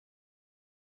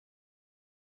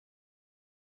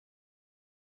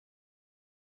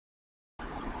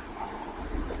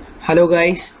Hello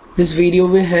guys, this video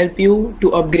will help you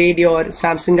to upgrade your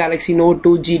Samsung Galaxy Note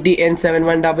 2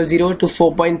 GT-N7100 to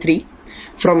 4.3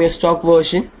 from your stock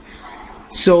version.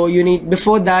 So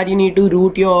before that you need to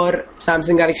root your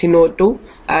Samsung Galaxy Note 2,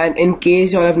 and in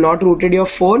case you all have not rooted your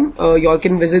phone, you all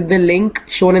can visit the link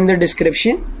shown in the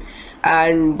description.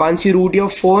 And once you root your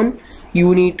phone,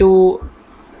 you need to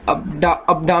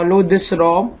download this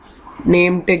ROM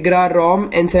named Tigra Rom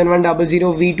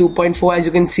N7100 V2.4, as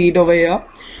you can see it over here.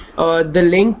 The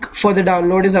link for the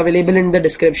download is available in the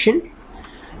description.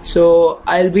 So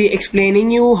I'll be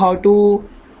explaining you how to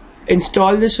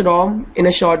install this ROM in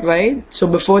a short while. So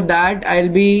before that, I'll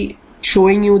be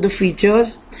showing you the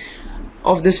features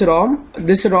of this ROM.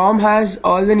 This ROM has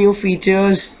all the new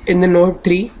features in the Note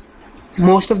 3,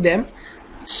 most of them.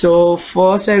 So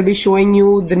first I'll be showing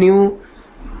you the new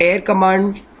air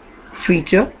command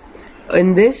feature.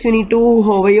 In this, you need to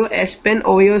hover your S Pen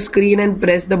over your screen and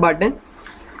press the button,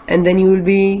 and then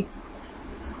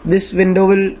this window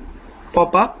will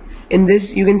pop up. In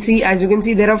this, as you can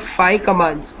see, there are 5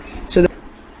 commands.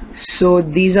 So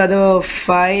these are the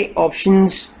 5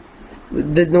 options,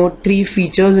 the Note 3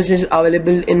 features which is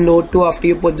available in Note 2 after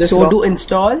you put this. So to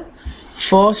install,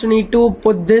 first you need to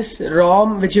put this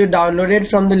ROM which you downloaded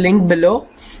from the link below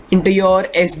into your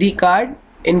SD card.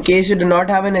 In case you do not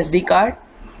have an SD card,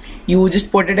 you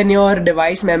just put it in your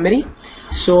device memory.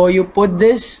 So you put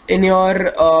this in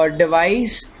your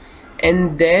device,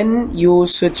 and then you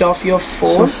switch off your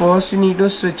phone. So first you need to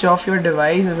switch off your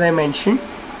device, as I mentioned.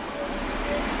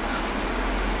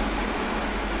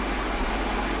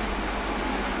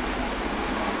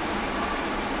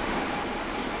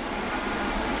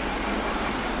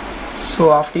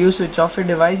 So after you switch off your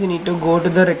device, you need to go to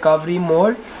the recovery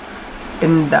mode.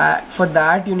 For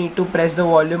that you need to press the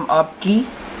volume up key,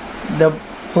 the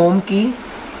home key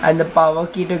and the power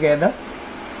key together.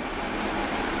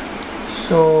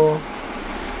 So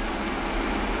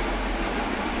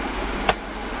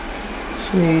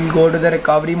we'll go to the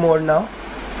recovery mode now.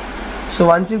 So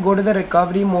once you go to the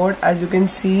recovery mode, as you can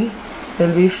see, there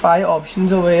will be 5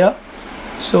 options over here.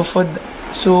 So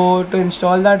to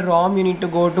install that ROM, you need to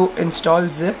go to install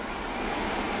zip,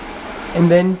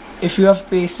 and then if you have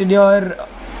pasted your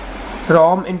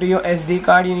ROM into your SD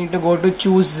card, you need to go to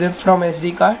choose zip from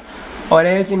SD card, or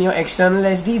else in your external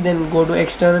SD, then go to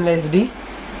external SD,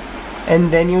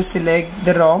 and then you select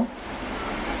the ROM,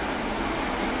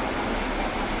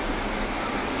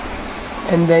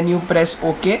 and then you press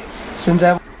OK.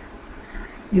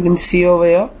 You can see over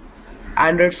here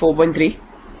Android 4.3.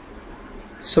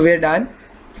 So we are done.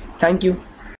 Thank you.